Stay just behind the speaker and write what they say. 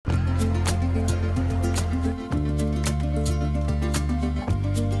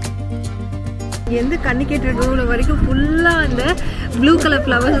எந்த கண்ணு கேட்ட ரூல வரைக்கும் ஃபுல்லா அந்த ப்ளூ கலர்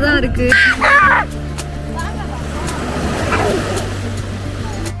ஃப்ளவர்ஸ் தான் இருக்கு.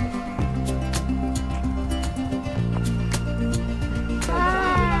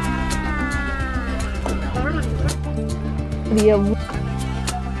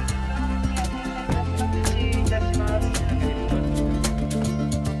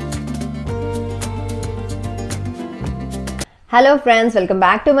 Hello friends, welcome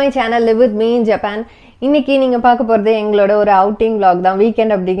back to my channel Live with me in Japan. இன்னைக்கு நீங்க பார்க்க போறது எங்களோட ஒரு அவுட்டிங் vlog தான்.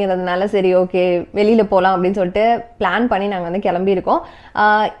 வீக்கெண்ட் அப்படிங்கிறதுனால சரி ஓகே வெளியில போலாம் அப்படின்னு சொல்லிட்டு பிளான் பண்ணி நாங்க வந்து கிளம்பி இருக்கோம்.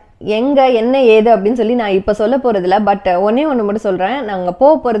 எங்க என்ன ஏது அப்படின்னு சொல்லி நான் இப்ப சொல்ல போறது இல்ல, பட் ஒன்னே ஒன்று மட்டும் சொல்றேன். நாங்க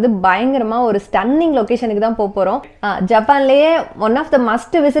போறது பயங்கரமா ஒரு ஸ்டன்னிங் லொகேஷனுக்கு தான் போறோம். ஜப்பான்லயே one of the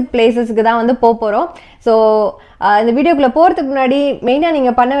must visit பிளேசஸ்க்கு தான் வந்து போறோம். ஸோ இந்த வீடியோக்குள்ள போறதுக்கு முன்னாடி மெயினா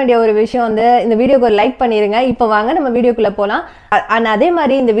நீங்க பண்ண வேண்டிய ஒரு விஷயம் வந்து இந்த வீடியோக்கு ஒரு லைக் பண்ணிருங்க. இப்போ வாங்க நம்ம வீடியோக்குள்ள போலாம். அண்ட் அதே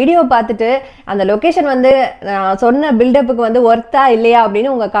மாதிரி இந்த வீடியோவை பார்த்துட்டு அந்த லொகேஷன் வந்து சொன்ன பில்டப்புக்கு வந்து ஒர்த்தா இல்லையா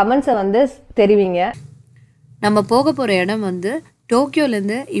அப்படின்னு உங்க கமெண்ட்ஸை வந்து தெரிவிங்க. நம்ம போக போற இடம் வந்து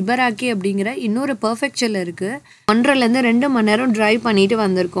டோக்கியோலேருந்து இபராக்கி அப்படிங்கிற இன்னொரு பர்ஃபெக்சரில் இருக்குது. 1.5 to 2 மணி நேரம் டிரைவ் பண்ணிட்டு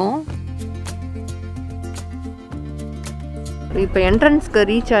வந்திருக்கோம். இப்போ என்ட்ரன்ஸ்க்கு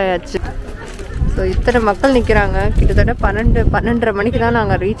ரீச் ஆயாச்சு. ஸோ இத்தனை மக்கள் நிற்கிறாங்க. கிட்டத்தட்ட 12:30 மணிக்கு தான்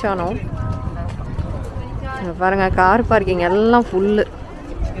நாங்கள் ரீச் ஆனோம். பாருங்க, கார் பார்க்கிங் எல்லாம் ஃபுல்லு.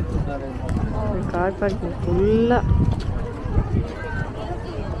 கார் பார்க்கிங் ஃபுல்லாக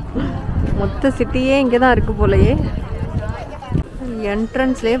மொத்த சிட்டியே இங்கே தான் இருக்குது போலயே.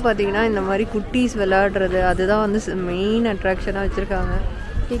 என்ட்ரன்ஸ்லேயே பார்த்தீங்கன்னா இந்த மாதிரி குட்டீஸ் விளையாடுறது அதுதான் வந்து மெயின் அட்ராக்ஷனாக வச்சுருக்காங்க.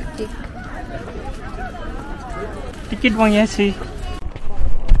 டிக்கெட் வாங்கியாச்சு.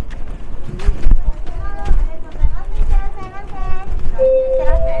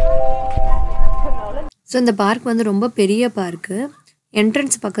 ஸோ இந்த பார்க் வந்து ரொம்ப பெரிய பார்க்கு.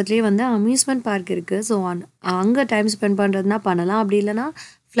 என்ட்ரன்ஸ் பக்கத்துலேயே வந்து அம்யூஸ்மெண்ட் பார்க் இருக்குது. ஸோ அங்கே டைம் ஸ்பெண்ட் பண்ணுறதுனா பண்ணலாம். அப்படி இல்லைனா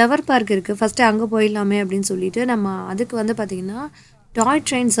ஃப்ளவர் பார்க் இருக்குது. ஃபஸ்ட்டு அங்கே போயிடலாமே அப்படின்னு சொல்லிட்டு நம்ம அதுக்கு வந்து பார்த்திங்கன்னா டாய்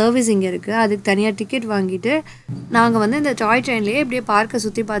ட்ரெயின் சர்வீஸ் இங்கே இருக்குது. அதுக்கு தனியாக டிக்கெட் வாங்கிட்டு நாங்கள் வந்து இந்த டாய் ட்ரெயின்லேயே இப்படியே பார்க்கை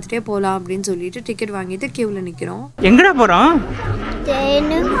சுற்றி பார்த்துட்டே போகலாம் அப்படின்னு சொல்லிட்டு டிக்கெட் வாங்கிட்டு க்யூவில் நிற்கிறோம். எங்கடா போகிறோம்?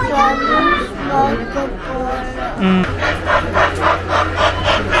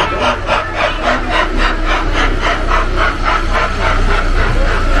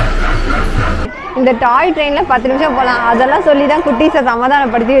 இந்த டாய் ட்ரெயினில் 10 நிமிஷம் போகலாம் அதெல்லாம் சொல்லி தான் குட்டீஸை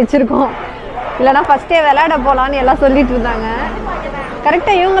சமாதானப்படுத்தி வச்சுருக்கோம். இல்லைனா ஃபஸ்ட்டே விளையாட போகலான்னு எல்லாம் சொல்லிட்டு இருந்தாங்க.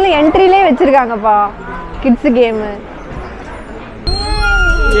 கரெக்டாக இவங்களும் என்ட்ரிலே வச்சுருக்காங்கப்பா கிட்ஸு கேமு.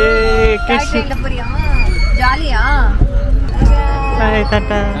 ஜாலியா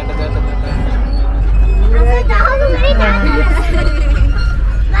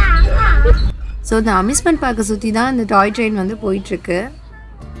ஸோ இந்த அம்யூஸ்மெண்ட் பார்க்கை சுற்றி தான் இந்த டாய் ட்ரெயின் வந்து போயிட்டுருக்கு.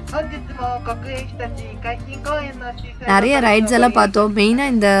 நிறைய ரைட்ஸ் எல்லாம் பார்த்தோம்.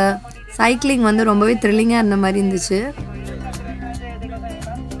 மெயினாக இந்த சைக்கிளிங் வந்து ரொம்பவே த்ரில்லிங்காக இருந்த மாதிரி இருந்துச்சு.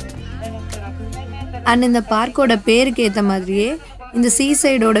 அண்ட் இந்த பார்க்கோட பேருக்கு ஏற்ற மாதிரியே இந்த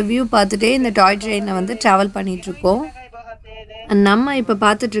சீசைடோட வியூ பார்த்துட்டே இந்த டாய் ட்ரெயினை வந்து ட்ராவல் பண்ணிகிட்ருக்கோம். அண்ட் நம்ம இப்போ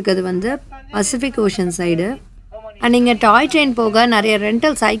பார்த்துட்ருக்கிறது வந்து பசிபிக் ஓஷன் சைடு. அண்ட் இங்கே டாய் ட்ரெயின் போக நிறைய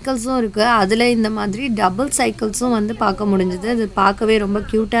ரெண்டல் சைக்கிள்ஸும் இருக்குது. அதில் இந்த மாதிரி டபுள் சைக்கிள்ஸும் வந்து பார்க்க முடிஞ்சது. அது பார்க்கவே ரொம்ப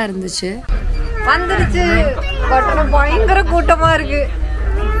க்யூட்டாக இருந்துச்சு. வந்துருச்சு. பயங்கர கூட்டமாக இருக்குது.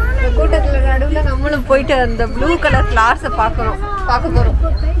 இந்த கூட்டத்தில் நடுவில் நம்மளும் போயிட்டு அந்த ப்ளூ கலர் ஃப்ளார்ஸை பார்க்க போகிறோம்.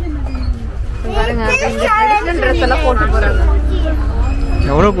 பாருங்க, இந்த ட்ரெடிஷ்னல் ட்ரெஸ் எல்லாம் போட்டு போகிறாங்க.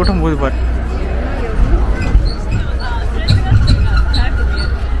 எவ்வளோ கூட்டம் போகுது பாரு.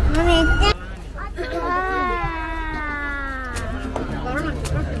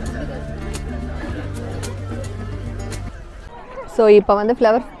 ஸோ இப்போ வந்து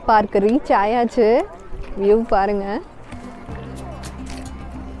ஃப்ளவர் பார்க் ரீச் ஆயாச்சு. வியூ பாருங்க,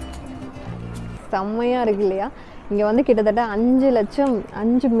 செம்மையாக இருக்கு இல்லையா? இங்கே வந்து கிட்டத்தட்ட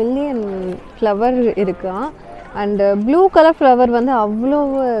 5 மில்லியன் ஃப்ளவர் இருக்கா. அண்டு ப்ளூ கலர் ஃப்ளவர் வந்து அவ்வளோ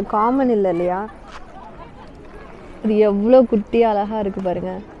காமன் இல்லை இல்லையா? இது எவ்வளோ குட்டி அழகாக இருக்குது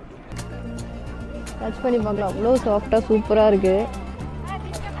பாருங்கள். டச் பண்ணி பார்க்கலாம், அவ்வளோ சாஃப்டாக சூப்பராக இருக்குது.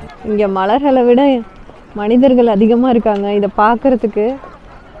 இங்கே மலர்களை விட மனிதர்கள் அதிகமாக இருக்காங்க. இதை பார்க்குறதுக்கு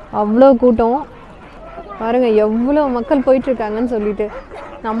அவ்வளோ கூட்டம் பாருங்கள், எவ்வளோ மக்கள் போயிட்டுருக்காங்கன்னு சொல்லிட்டு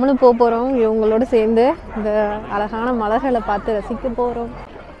நம்மளும் போகிறோம். இவங்களோட சேர்ந்து இந்த அழகான மலர்களை பார்த்து ரசிக்க போகிறோம்.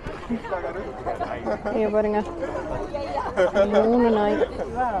 இங்கே பாருங்க, 3 நாய்.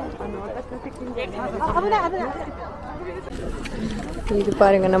 இது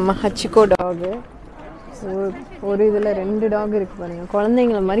பாருங்க நம்ம ஹச்சிகோ டாகு. ஒரு இதில் 2 டாக் இருக்குது பாருங்க.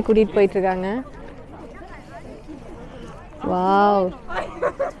 குழந்தைங்கள மாதிரி கூட்டிகிட்டு போயிட்டுருக்காங்க. வாவ்,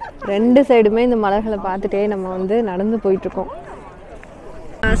 ரெண்டு சைடுமே இந்த மலர்களை பார்த்துட்டே நம்ம வந்து நடந்து போயிட்டுருக்கோம்.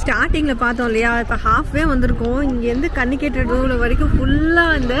 ஸ்டார்டிங்கில் பார்த்தோம் இல்லையா, இப்போ ஹாஃப்வே வந்திருக்கோம். இங்கேருந்து கண்ணிக்கேட்ட தூரம் வரைக்கும்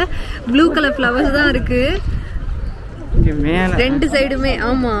ஃபுல்லாக இந்த ப்ளூ கலர் ஃப்ளவர்ஸ் தான் இருக்குது ரெண்டு சைடுமே.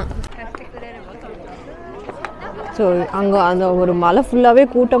 ஆமாம். ஸோ அங்கே அந்த ஒரு மலை ஃபுல்லாகவே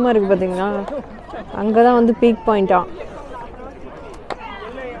கூட்டமாக இருக்குது பார்த்தீங்களா, அங்கே தான் வந்து பீக் பாயிண்டா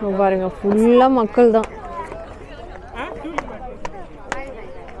பாருங்க, ஃபுல்லாக மக்கள் தான்.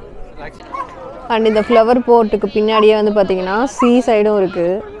 அண்ட் இந்த ஃப்ளவர் போர்ட்டுக்கு பின்னாடியே வந்து பார்த்தீங்கன்னா சீ சைடும்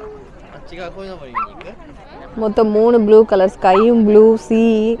இருக்குது. மொத்தம் 3 ப்ளூ கலர், ஸ்கையும் ப்ளூ, சீ,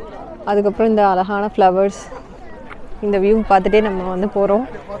 அதுக்கப்புறம் இந்த அழகான ஃப்ளவர்ஸ். இந்த வியூ பார்த்துட்டே நம்ம வந்து போகிறோம்.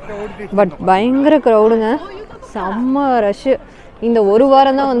 பட் பயங்கர க்ரௌடுங்க, செம்ம ரஷ்ஷு. இந்த ஒரு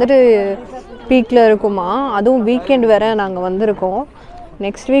வாரம் தான் வந்துட்டு பீக்கில் இருக்குமா, அதுவும் வீக்கெண்ட் வேறு நாங்கள் வந்திருக்கோம்.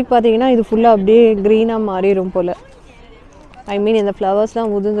 நெக்ஸ்ட் வீக் பார்த்தீங்கன்னா இது ஃபுல்லாக அப்படியே க்ரீனாக மாறிடும் போல். ஐ மீன் இந்த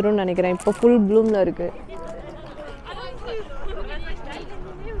ஃப்ளவர்ஸ்லாம் உதிர்ந்துரும்னு நினைக்கிறேன். இப்போ ஃபுல் ப்ளூமில் இருக்குது.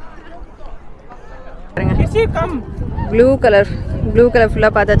 ப்ளூ கலர்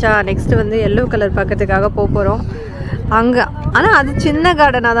ஃபுல்லாக பார்த்தாச்சா. நெக்ஸ்ட் வந்து எல்லோ கலர் பார்க்கறதுக்காக போகிறோம் அங்கே. ஆனால் அது சின்ன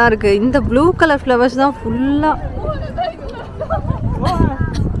கார்டனாக தான் இருக்குது. இந்த ப்ளூ கலர் ஃப்ளவர்ஸ் தான் ஃபுல்லாக.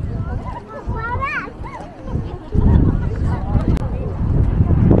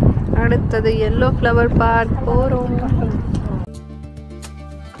 அடுத்தது எல்லோ ஃப்ளவர் பார்க் போகிறோம்.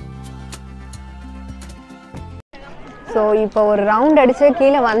 ஸோ இப்போ ஒரு ரவுண்ட் அடித்து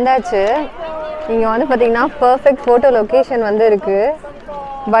கீழே வந்தாச்சு. இங்கே வந்து பார்த்தீங்கன்னா பர்ஃபெக்ட் ஃபோட்டோ லொக்கேஷன் வந்து இருக்குது.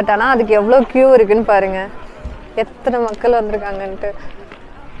 பட் ஆனால் அதுக்கு எவ்வளோ க்யூ இருக்குதுன்னு பாருங்கள், எத்தனை மக்கள் வந்திருக்காங்கன்ட்டு.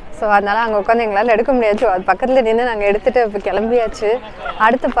 ஸோ அதனால் அங்கே உட்காந்து எங்களால் எடுக்க முடியாச்சு. அது பக்கத்தில் நின்று நாங்கள் எடுத்துகிட்டு இப்போ கிளம்பியாச்சு.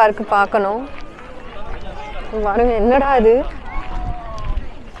 அடுத்த பார்க்கு பார்க்கணும். பாருங்க, என்னடா அது,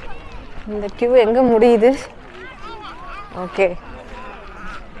 இந்த க்யூ எங்கே முடியுது? ஓகே,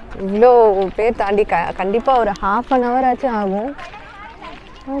 இவ்வளோ பேர் தாண்டி கண்டிப்பாக ஒரு ½ ஆச்சும் ஆகும்.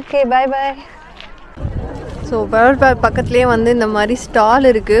 ஓகே, பாய் பாய். ஸோ பவர் பார்க் பக்கத்துலேயே வந்து இந்த மாதிரி ஸ்டால்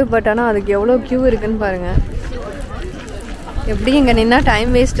இருக்குது. பட் ஆனால் அதுக்கு எவ்வளோ க்யூ இருக்குதுன்னு பாருங்கள். எப்படி இங்கே நின்னா டைம்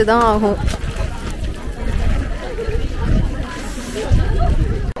வேஸ்ட்டு தான் ஆகும்.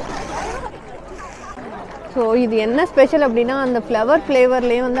 ஸோ இது என்ன ஸ்பெஷல் அப்படின்னா, அந்த ஃப்ளவர்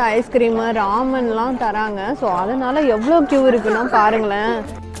ஃப்ளேவர்லேயே வந்து ஐஸ்கிரீமு, ராமன்லாம் தராங்க. ஸோ அதனால் எவ்வளோ க்யூ இருக்குன்னா பாருங்களேன்.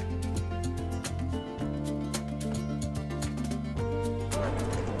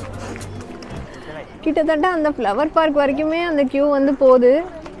 கிட்டத்தட்ட அந்த ஃப்ளவர் பார்க் வரைக்குமே அந்த க்யூ வந்து போகுது.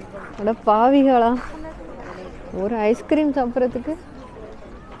 அட பாவிகளா, ஒரு ஐஸ்கிரீம் சாப்பிட்றதுக்கு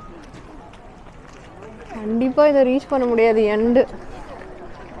கண்டிப்பாக இதை ரீச் பண்ண முடியாது. எண்டு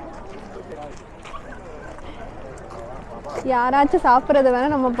யாராச்சும் சாப்பிட்றத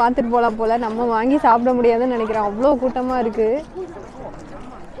வேணால் நம்ம பார்த்துட்டு போகலாம் போல். நம்ம வாங்கி சாப்பிட முடியாதுன்னு நினைக்கிறேன், அவ்வளோ கூட்டமாக இருக்குது.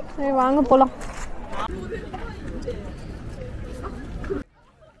 சரி வாங்க போகலாம்.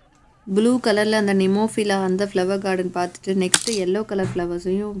 ப்ளூ கலரில் அந்த nemophila அந்த ஃப்ளவர் கார்டன் பார்த்துட்டு நெக்ஸ்ட்டு எல்லோ கலர்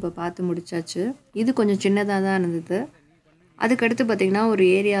ஃப்ளவர்ஸையும் இப்போ பார்த்து முடிச்சாச்சு. இது கொஞ்சம் சின்னதாக தான் இருந்தது. அதுக்கடுத்து பார்த்திங்கன்னா ஒரு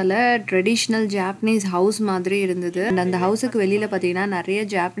ஏரியாவில் ட்ரெடிஷ்னல் ஜாப்பனீஸ் ஹவுஸ் மாதிரி இருந்தது. அண்ட் அந்த ஹவுஸுக்கு வெளியில் பார்த்திங்கன்னா நிறைய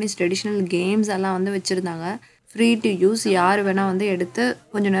ஜாப்பனீஸ் ட்ரெடிஷ்னல் கேம்ஸ் எல்லாம் வந்து வச்சுருந்தாங்க. ஃப்ரீ டு யூஸ், யார் வேணால் வந்து எடுத்து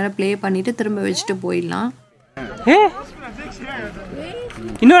கொஞ்சம் நேரம் ப்ளே பண்ணிவிட்டு திரும்ப வச்சுட்டு போயிடலாம்.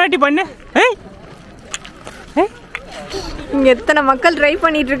 இன்னொரு வாட்டி பண்ணு. இங்கே எத்தனை மக்கள் ட்ரை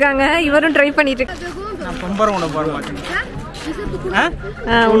பண்ணிட்டு இருக்காங்க, இவரும் ட்ரை பண்ணிட்டு இருக்காங்க.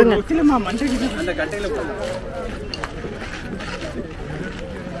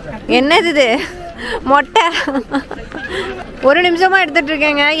 என்னது இது மொட்டை? ஒரு நிமிஷமா எடுத்துட்டு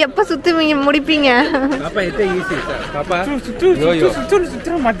இருக்கேங்க, எப்ப சுத்தி முடிப்பீங்க?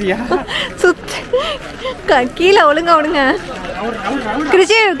 கீழே ஒழுங்க ஒழுங்க.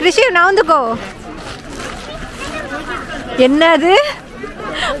 கிருஷி நவுந்துக்கோ. என்னது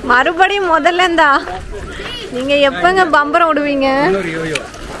மறுபடியும் முதல்ல இருந்தா? நீங்க எப்பங்க பம்பரம் விடுவீங்க?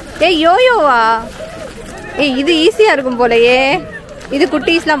 ஏய் யோயோவா? ஏய் இது ஈஸியா இருக்கும் போலயே. இது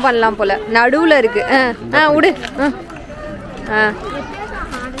குட்டீஸ்லாம் பண்ணலாம் போல. நடுவுல இருக்கு. விடு.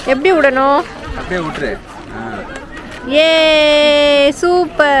 எப்படி விடணும்? அப்படியே விட்டுரு. ஏ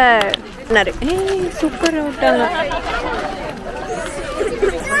சூப்பர். சூப்பர் விட்டாங்க.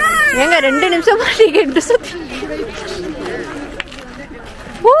 ஏங்க 2 நிமிஷமா டிக்கெட் சுத்தி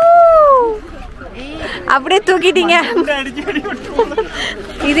அப்படியே தூக்கிட்டீங்க.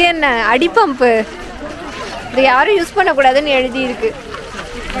 இது என்ன அடி பம்பு? இது யாரும் யூஸ் பண்ணக்கூடாதுன்னு எழுதி இருக்கு.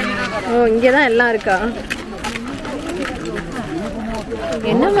 ஓ இங்கதான் எல்லாம் இருக்கா?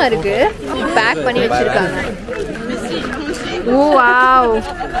 என்னமா இருக்கு? பேக் பண்ணி வச்சிருக்காங்க. ஓ வாவ்.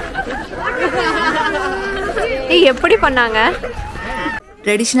 எப்படி பண்ணாங்க?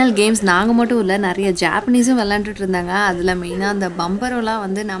 ட்ரெடிஷ்னல் கேம்ஸ் நாங்கள் மட்டும் இல்லை, நிறைய ஜாப்பனீஸும் விளாண்டுட்டு இருந்தாங்க. அதில் மெயினாக அந்த பம்பரோலாம்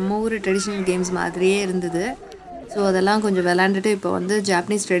வந்து நம்ம ஊர் ட்ரெடிஷ்னல் கேம்ஸ் மாதிரியே இருந்தது. ஸோ அதெல்லாம் கொஞ்சம் விளாண்டுட்டு இப்போ வந்து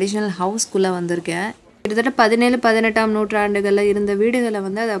ஜாப்பனீஸ் ட்ரெடிஷ்னல் ஹவுஸ்க்குள்ளே வந்திருக்கேன். கிட்டத்தட்ட 17-18ஆம் நூற்றாண்டுகளில் இருந்த வீடுகளை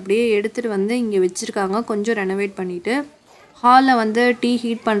வந்து அதை அப்படியே எடுத்துகிட்டு வந்து இங்கே வச்சுருக்காங்க. கொஞ்சம் ரெனோவேட் பண்ணிவிட்டு ஹாலில் வந்து டீ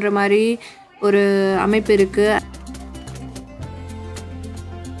ஹீட் பண்ணுற மாதிரி ஒரு அமைப்பு இருக்குது.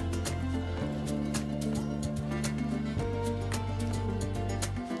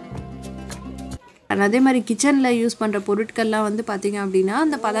 அதே மாதிரி கிச்சனில் யூஸ் பண்ணுற பொருட்கள்லாம் வந்து பார்த்திங்க அப்படின்னா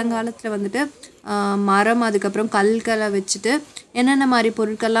அந்த பழங்காலத்தில் வந்துட்டு மரம் அதுக்கப்புறம் கல்களை வச்சுட்டு என்னென்ன மாதிரி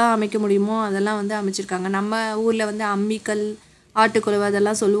பொருட்கள்லாம் அமைக்க முடியுமோ அதெல்லாம் வந்து அமைச்சிருக்காங்க. நம்ம ஊரில் வந்து அம்மிக்கல், ஆட்டுக்குழவை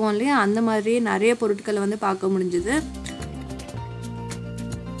அதெல்லாம் சொல்லுவோம் இல்லையா, அந்த மாதிரி நிறைய பொருட்களை வந்து பார்க்க முடிஞ்சுது.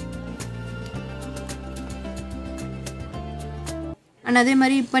 அண்ட் அதே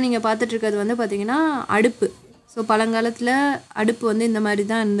மாதிரி இப்போ நீங்கள் பார்த்துட்டு இருக்கிறது வந்து பார்த்திங்கன்னா அடுப்பு. ஸோ பழங்காலத்தில் அடுப்பு வந்து இந்த மாதிரி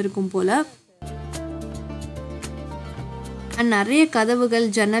தான் இருந்திருக்கும் போல். அண்ட் நிறைய கதவுகள்,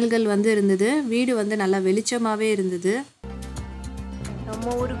 ஜன்னல்கள் வந்து இருந்தது. வீடு வந்து நல்லா வெளிச்சமாகவே இருந்தது.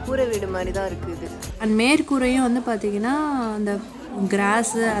 நம்ம ஊர் கூரை வீடு மாதிரி தான் இருக்குது. அண்ட் மேற்கூரையும் வந்து பார்த்திங்கன்னா அந்த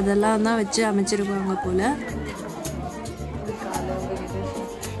கிராஸு அதெல்லாம் தான் வச்சு அமைச்சிருப்பாங்க போல்.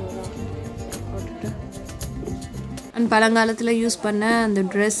 அண்ட் பழங்காலத்தில் யூஸ் பண்ண அந்த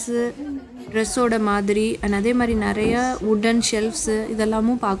ட்ரெஸ்ஸோட மாதிரி அண்ட் அதே மாதிரி நிறையா வுடன் ஷெல்ஃப்ஸு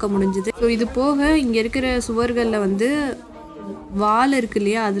இதெல்லாமும் பார்க்க முடிஞ்சுது. ஸோ இது போக இங்கே இருக்கிற சுவர்களில் வந்து வால் இருக்கு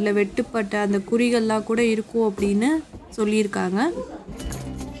இல்லையா, அதில் வெட்டுப்பட்ட அந்த குறிகள்லாம் கூட இருக்கும் அப்படின்னு சொல்லியிருக்காங்க.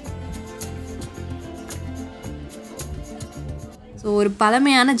 ஸோ ஒரு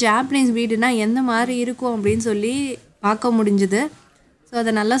பழமையான ஜாப்பனீஸ் வீடுனா எந்த மாதிரி இருக்கும் அப்படின்னு சொல்லி பார்க்க முடிஞ்சுது. ஸோ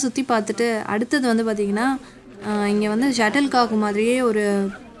அதை நல்லா சுற்றி பார்த்துட்டு அடுத்தது வந்து பார்த்திங்கன்னா இங்கே வந்து ஷட்டில் காக்கு மாதிரியே ஒரு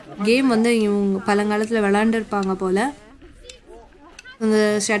கேம் வந்து இவங்க பழங்காலத்தில் விளாண்டுருப்பாங்க போல். அந்த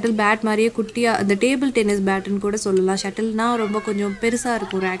ஷட்டில் பேட் மாதிரியே குட்டியாக, அந்த டேபிள் டென்னிஸ் பேட்டுன்னு கூட சொல்லலாம். ஷட்டில்னால் ரொம்ப கொஞ்சம் பெருசாக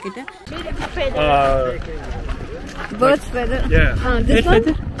இருக்கும் rocket. Bird's feather. This one?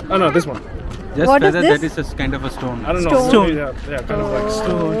 Oh no, this one. Just What is feather, this? that is just kind of a stone. I don't know. Stone. Yeah, kind of like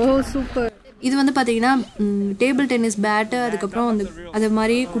stone. Oh, super. இது வந்து பார்த்திங்கன்னா table tennis bat, அதுக்கப்புறம் வந்து அது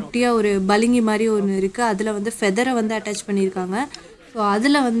மாதிரி குட்டியாக ஒரு பளிங்கி மாதிரி ஒன்று இருக்குது. அதில் வந்து ஃபெதரை வந்து அட்டாச் பண்ணியிருக்காங்க. ஸோ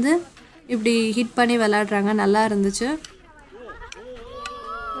அதில் வந்து இப்படி ஹிட் பண்ணி விளாட்றாங்க. நல்லா இருந்துச்சு.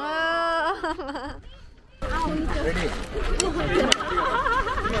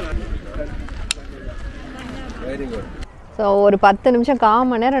 ஸோ ஒரு 10 நிமிஷம் 1/4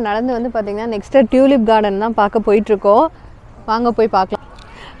 மணி நேரம் நடந்து வந்து பார்த்திங்கன்னா நெக்ஸ்ட்டு டியூலிப் கார்டன் தான் பார்க்க போயிட்டுருக்கோம். வாங்க போய் பார்க்கலாம்.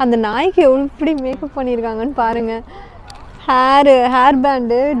 அந்த நாய்க்கு எப்படி மேக்கப் பண்ணியிருக்காங்கன்னு பாருங்கள். ஹேர்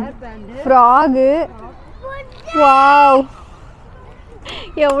பேண்டு, ஃப்ராகு, வாவ்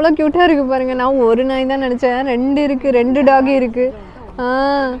எவ்வளோ க்யூட்டாக இருக்குது பாருங்கள். நான் ஒரு நாய் தான் நினச்சேன், 2 இருக்குது, 2 டாகி இருக்குது.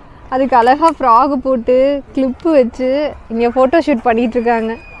 அதுக்கு அழகாக ஃப்ராகு போட்டு கிளிப்பு வச்சு இங்கே ஃபோட்டோ ஷூட்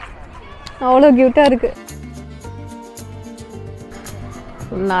பண்ணிகிட்ருக்காங்க. அவ்வளோ க்யூட்டாக இருக்குது.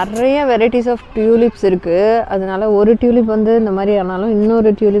 நிறைய வெரைட்டிஸ் ஆஃப் டியூலிப்ஸ் இருக்குது. அதனால ஒரு டியூலிப் வந்து இந்த மாதிரி ஆனாலும்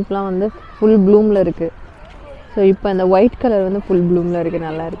இன்னொரு டியூலிப்லாம் வந்து ஃபுல் ப்ளூமில் இருக்குது. ஸோ இப்போ இந்த ஒயிட் கலர் வந்து ஃபுல் ப்ளூமில் இருக்குது,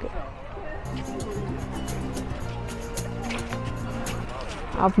 நல்லா இருக்குது.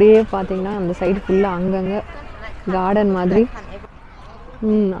 அப்படியே பார்த்தீங்கன்னா அந்த சைடு ஃபுல்லாக அங்கங்கே கார்டன் மாதிரி.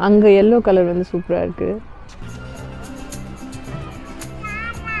 அங்கே எல்லோ கலர் வந்து சூப்பராக இருக்குது.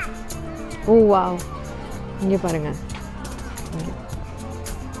 ஓ வாவ், இங்கே பாருங்கள்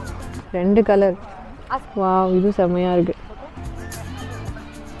 2 கலர். வாவ், இது செம்மையாக இருக்குது.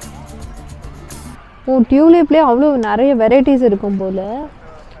 ஓ, டியூலிப்லேயே அவ்வளோ நிறைய வெரைட்டிஸ் இருக்கும் போல்.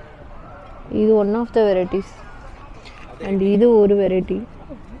 இது one of the varieties and இது ஒரு வெரைட்டி.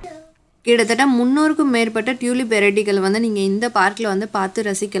 கிட்டத்தட்ட 300க்கும் மேற்பட்ட டியூலிப் வெரைட்டிகள் வந்து நீங்கள் இந்த பார்க்கில் வந்து பார்த்து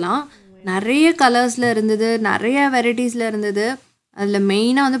ரசிக்கலாம். நிறைய கலர்ஸில் இருந்தது, நிறைய வெரைட்டிஸில் இருந்தது. அதில்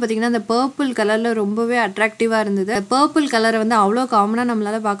மெயினாக வந்து பார்த்திங்கன்னா அந்த பர்பிள் கலரில் ரொம்பவே அட்ராக்டிவாக இருந்தது. பர்பிள் கலரை வந்து அவ்வளோ காமனாக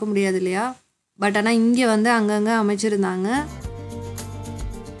நம்மளால் பார்க்க முடியாது இல்லையா, பட் ஆனால் இங்கே வந்து அங்கங்கே அமைச்சிருந்தாங்க.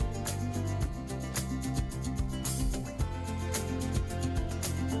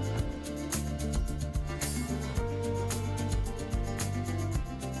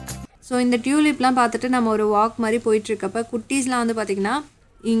 ஸோ இந்த டியூலிப்லாம் பார்த்துட்டு நம்ம ஒரு வாக் மாதிரி போயிட்டுருக்கப்ப குட்டீஸ்லாம் வந்து பார்த்திங்கன்னா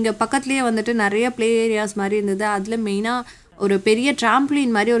இங்கே பக்கத்துலேயே வந்துட்டு நிறைய ப்ளே ஏரியாஸ் மாதிரி இருந்தது. அதில் மெயினாக ஒரு பெரிய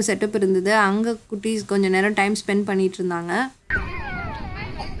ட்ராம்ப்ளின் மாதிரி ஒரு செட்டப் இருந்தது. அங்கே குட்டீஸ் கொஞ்சம் நேரம் டைம் ஸ்பெண்ட் பண்ணிகிட்டு இருந்தாங்க.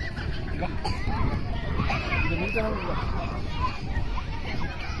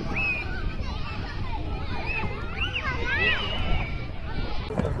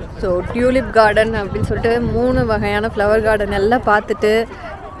 ஸோ டியூலிப் கார்டன் அப்படின்னு சொல்லிட்டு 3 வகையான ஃப்ளவர் கார்டன் எல்லாம் பார்த்துட்டு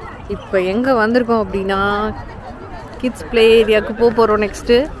இப்போ எங்கே வந்திருக்கோம் அப்படின்னா கிட்ஸ் ப்ளே ஏரியாவுக்கு போகிறோம்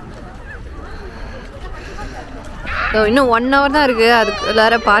நெக்ஸ்ட்டு. இன்னும் 1 hour தான் இருக்குது.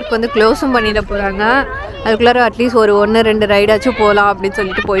 அதுக்குள்ளார பார்க் வந்து க்ளோஸும் பண்ணிட போகிறாங்க. அதுக்குள்ளார அட்லீஸ்ட் ஒரு 1-2 ரைடாச்சும் போகலாம் அப்படின்னு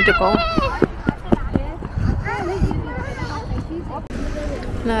சொல்லிட்டு போயிட்டுருக்கோம்.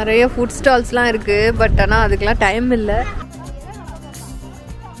 நிறைய ஃபுட் ஸ்டால்ஸ்லாம் இருக்குது. பட் ஆனால் அதுக்கெலாம் டைம் இல்லை.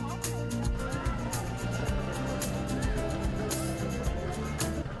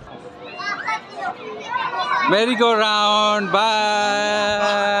 Merry go round. Bye.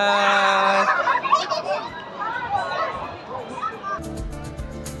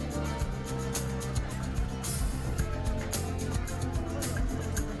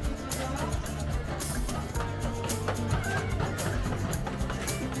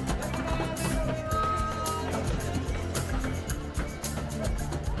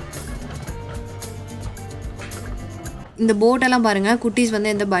 இந்த போட்டெல்லாம் பாருங்கள், குட்டீஸ்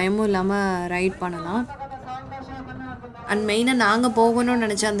வந்து எந்த பயமும் இல்லாமல் ரைட் பண்ணலாம். அண்ட் மெயினாக நாங்கள் போகணும்னு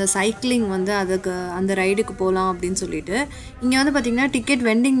நினச்ச அந்த சைக்கிளிங் வந்து அதுக்கு அந்த ரைடுக்கு போகலாம் அப்படின்னு சொல்லிட்டு இங்கே வந்து பார்த்திங்கன்னா டிக்கெட்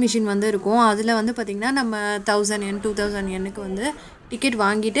வெண்டிங் மிஷின் வந்து இருக்கும். அதில் வந்து பார்த்திங்கன்னா நம்ம 1000 yen 2000 yenக்கு வந்து டிக்கெட்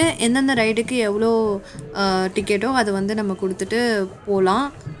வாங்கிட்டு எந்தெந்த ரைடுக்கு எவ்வளோ டிக்கெட்டோ அதை வந்து நம்ம கொடுத்துட்டு போகலாம்.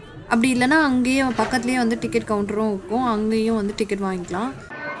 அப்படி இல்லைனா அங்கேயே பக்கத்துலேயே வந்து டிக்கெட் கவுண்டரும் இருக்கும், அங்கேயும் வந்து டிக்கெட் வாங்கிக்கலாம்.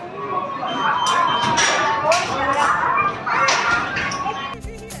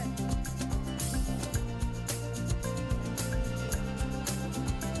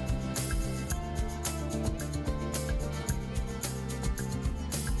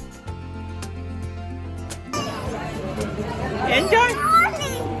 Enjoy.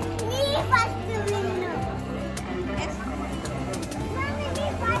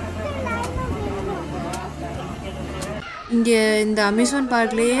 இங்கே இந்த அம்யூஸ்மெண்ட்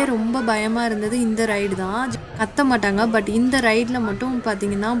பார்க்லேயே ரொம்ப பயமாக இருந்தது இந்த ரைடு தான். கத்த மாட்டாங்க, பட் இந்த ரைடில் மட்டும்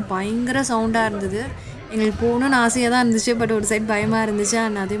பார்த்திங்கன்னா பயங்கர சவுண்டாக இருந்தது. எங்களுக்கு போகணுன்னு ஆசையாக தான் இருந்துச்சு, பட் ஒரு சைட் பயமாக இருந்துச்சு.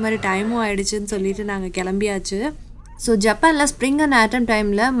 அண்ட் அதே மாதிரி டைமும் ஆகிடுச்சுன்னு சொல்லிட்டு நாங்கள் கிளம்பியாச்சு. ஸோ ஜப்பானில் ஸ்ப்ரிங் அண்ட் ஆட்டம்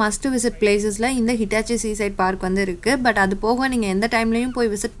டைமில் மஸ்ட் விசிட் பிளேசஸில் இந்த ஹிட்டாச்சி சீசைட் பார்க் வந்து இருக்குது. பட் அது போக நீங்கள் எந்த டைம்லேயும் போய்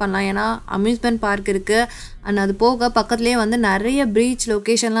விசிட் பண்ணலாம், ஏன்னா அம்யூஸ்மெண்ட் பார்க் இருக்குது. அண்ட் அது போக பக்கத்துலேயே வந்து நிறைய பீச்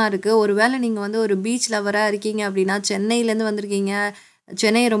லொக்கேஷன்லாம் இருக்குது. ஒருவேளை நீங்கள் வந்து ஒரு பீச் லவராக இருக்கீங்க அப்படின்னா, சென்னையிலேருந்து வந்திருக்கீங்க,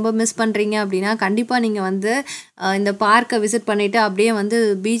 சென்னையை ரொம்ப மிஸ் பண்ணுறீங்க அப்படின்னா கண்டிப்பாக நீங்கள் வந்து இந்த பார்க்கை விசிட் பண்ணிவிட்டு அப்படியே வந்து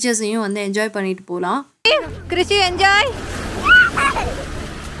பீச்சஸையும் வந்து என்ஜாய் பண்ணிட்டு போகலாம். கிருஷி என்ஜாய்.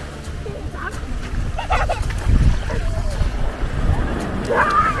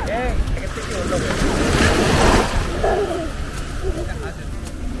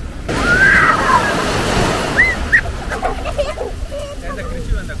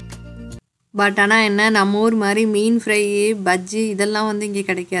 பட் ஆனால் என்ன, நம்ம ஊர் மாதிரி மீன் ஃப்ரை, பஜ்ஜி இதெல்லாம் வந்து இங்கே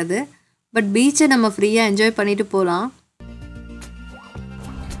கிடைக்காது. பட் பீச்சை நம்ம ஃப்ரீயாக என்ஜாய் பண்ணிட்டு போகலாம்.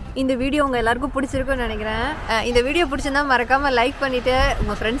 இந்த வீடியோ உங்கள் எல்லாருக்கும் பிடிச்சிருக்குன்னு நினைக்கிறேன். இந்த வீடியோ பிடிச்சிருந்தா மறக்காமல் லைக் பண்ணிவிட்டு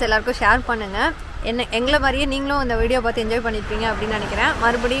உங்கள் ஃப்ரெண்ட்ஸ் எல்லாருக்கும் ஷேர் பண்ணுங்கள். எங்களை மாதிரியே நீங்களும் இந்த வீடியோ பார்த்து என்ஜாய் பண்ணியிருப்பீங்க அப்படின்னு நினைக்கிறேன்.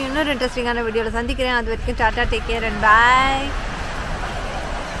 மறுபடியும் இன்னொரு இன்ட்ரெஸ்டிங்கான வீடியோவில் சந்திக்கிறேன். அது வரைக்கும் tata, take care and bye.